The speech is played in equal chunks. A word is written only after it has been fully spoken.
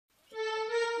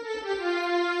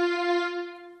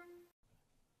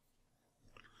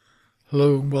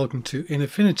Hello and welcome to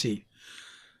Affinity.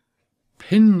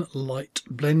 Pin light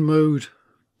blend mode,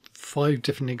 5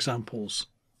 different examples.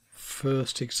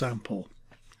 First example.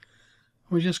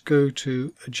 We just go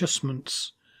to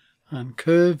adjustments and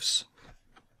curves.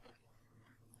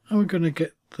 And we're going to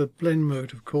get the blend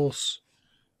mode, of course,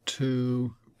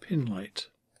 to pin light.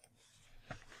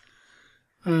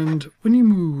 And when you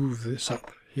move this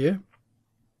up here,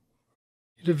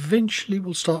 it eventually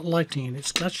will start lighting, and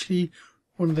it's actually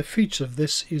one of the features of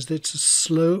this is that it's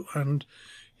slow, and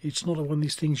it's not one of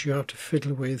these things you have to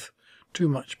fiddle with too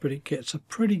much, but it gets a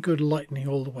pretty good lightening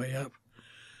all the way up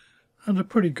and a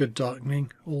pretty good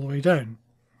darkening all the way down.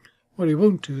 What it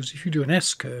won't do is if you do an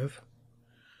S curve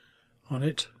on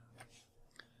it,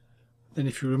 then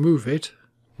if you remove it,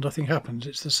 nothing happens.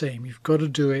 It's the same. You've got to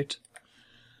do it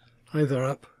either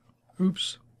up,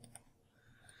 oops,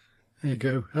 there you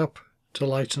go, up to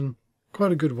lighten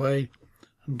quite a good way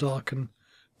and darken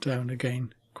down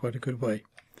again quite a good way.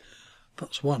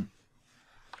 That's one.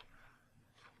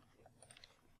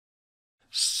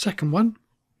 Second one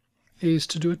is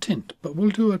to do a tint, but we'll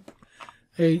do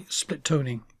a split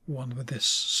toning one with this.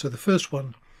 So the first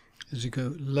one is you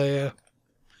go layer,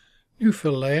 new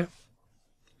fill layer,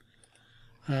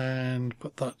 and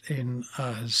put that in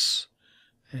as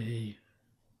a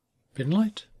pin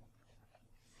light,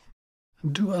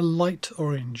 and do a light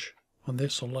orange on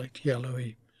this, or light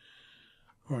yellowy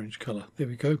orange colour. There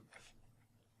we go.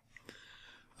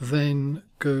 Then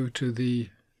go to the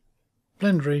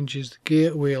blend ranges, the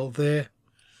gear wheel there,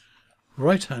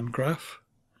 right hand graph,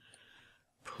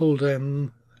 pull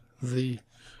down the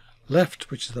left,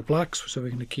 which is the blacks, so we're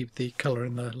going to keep the colour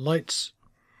in the lights.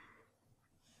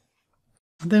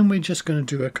 And then we're just going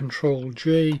to do a Control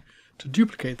J to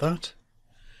duplicate that,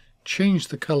 change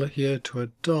the colour here to a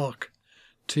dark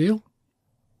teal,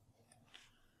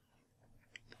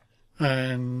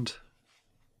 and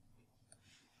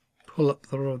pull up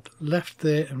the left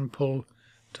there and pull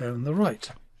down the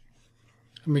right.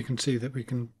 And we can see that we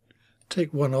can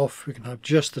take one off, we can have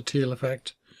just the teal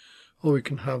effect, or we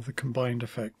can have the combined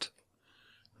effect.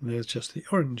 And there's just the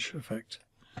orange effect,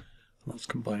 and that's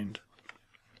combined.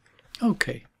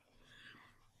 Okay.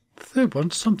 The third one,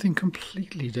 something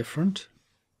completely different.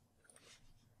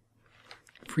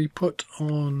 If we put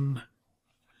on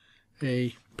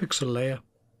a pixel layer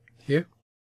here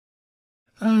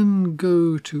and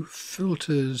go to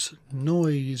filters,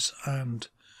 noise and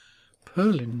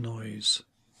Perlin noise,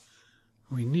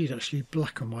 we need actually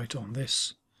black and white on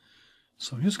this,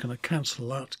 so I'm just going to cancel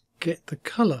that, get the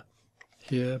colour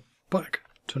here back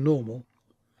to normal,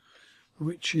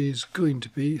 which is going to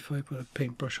be, if I put a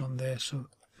paintbrush on there, so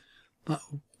that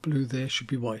blue there should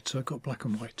be white, so I've got black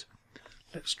and white.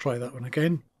 Let's try that one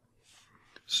again.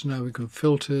 So now we go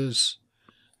filters,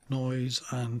 noise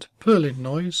and Perlin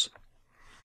noise.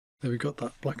 There we got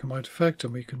that black and white effect,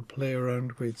 and we can play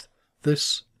around with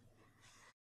this.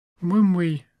 And when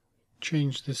we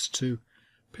change this to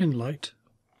pin light,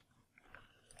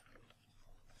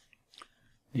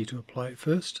 need to apply it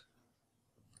first.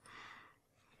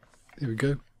 There we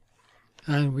go.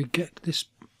 And we get this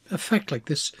effect like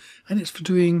this, and it's for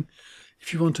doing,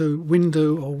 if you want a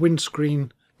window or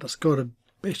windscreen that's got a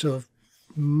bit of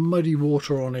muddy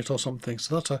water on it or something,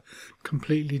 so that's a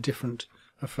completely different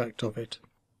effect of it.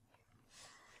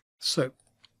 So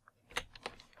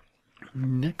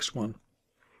next one,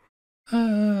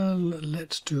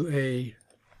 let's do a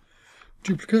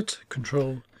duplicate,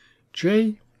 Control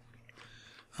J,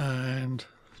 and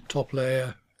top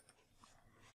layer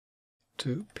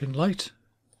to pin light,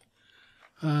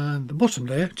 and the bottom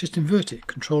layer just invert it,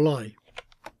 Control I.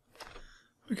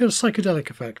 We get a psychedelic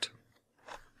effect.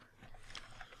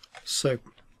 So,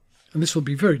 and this will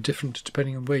be very different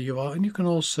depending on where you are, and you can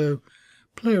also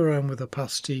play around with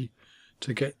opacity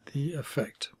to get the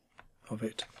effect of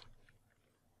it.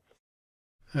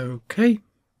 Okay,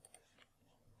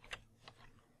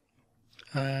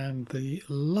 and the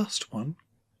last one,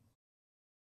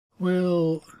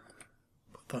 we'll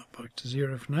put that back to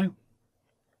 0 for now. I'm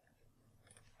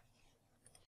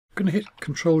going to hit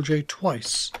Control J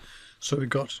twice, so we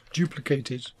got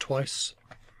duplicated twice.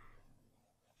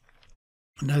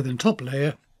 Now then, top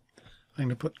layer, I'm going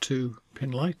to put to pin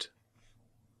light.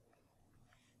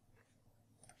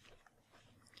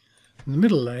 In the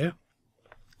middle layer,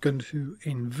 I'm going to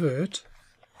invert,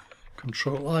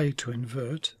 Control I to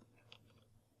invert.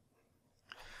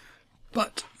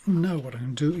 But now what I'm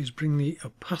going to do is bring the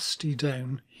opacity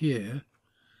down here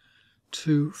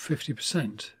to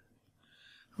 50%.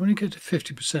 When you get to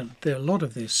 50%, there, a lot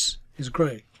of this is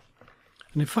grey.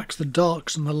 And in fact, the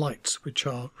darks and the lights which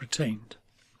are retained.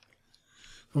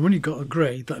 And when you've got a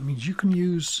grey, that means you can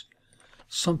use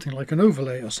something like an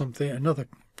overlay or something, another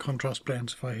contrast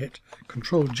blend. If I hit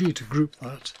Control G to group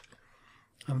that,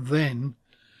 and then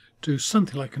do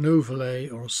something like an overlay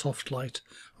or a soft light.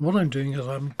 And what I'm doing is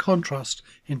I'm contrast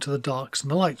into the darks and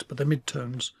the lights, but the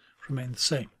midtones remain the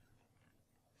same.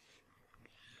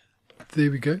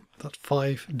 There we go. That's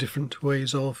 5 different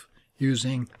ways of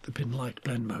using the Pin Light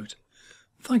blend mode.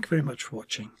 Thank you very much for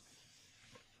watching.